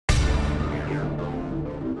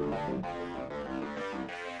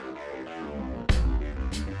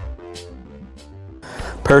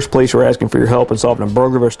Parish Police are asking for your help in solving a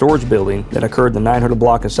burglary of a storage building that occurred in the 900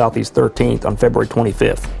 block of Southeast 13th on February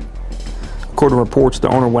 25th. According to reports, the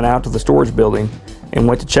owner went out to the storage building and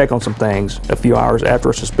went to check on some things a few hours after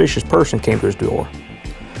a suspicious person came to his door.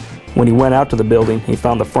 When he went out to the building, he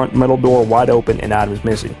found the front metal door wide open and items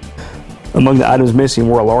missing. Among the items missing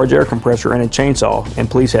were a large air compressor and a chainsaw, and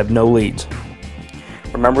police have no leads.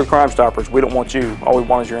 Remember, with Crime Stoppers, we don't want you, all we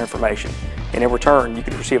want is your information. And in return, you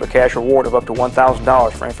can receive a cash reward of up to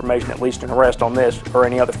 $1,000 for information that leads to an arrest on this or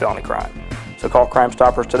any other felony crime. So call Crime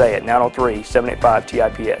Stoppers today at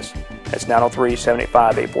 903-785-TIPS. That's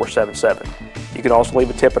 903-785-8477. You can also leave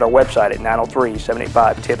a tip at our website at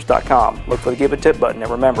 903-785-TIPS.com. Look for the Give a Tip button,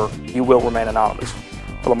 and remember, you will remain anonymous.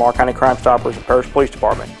 For Lamar County Crime Stoppers and Parish Police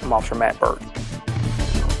Department, I'm Officer Matt Burt.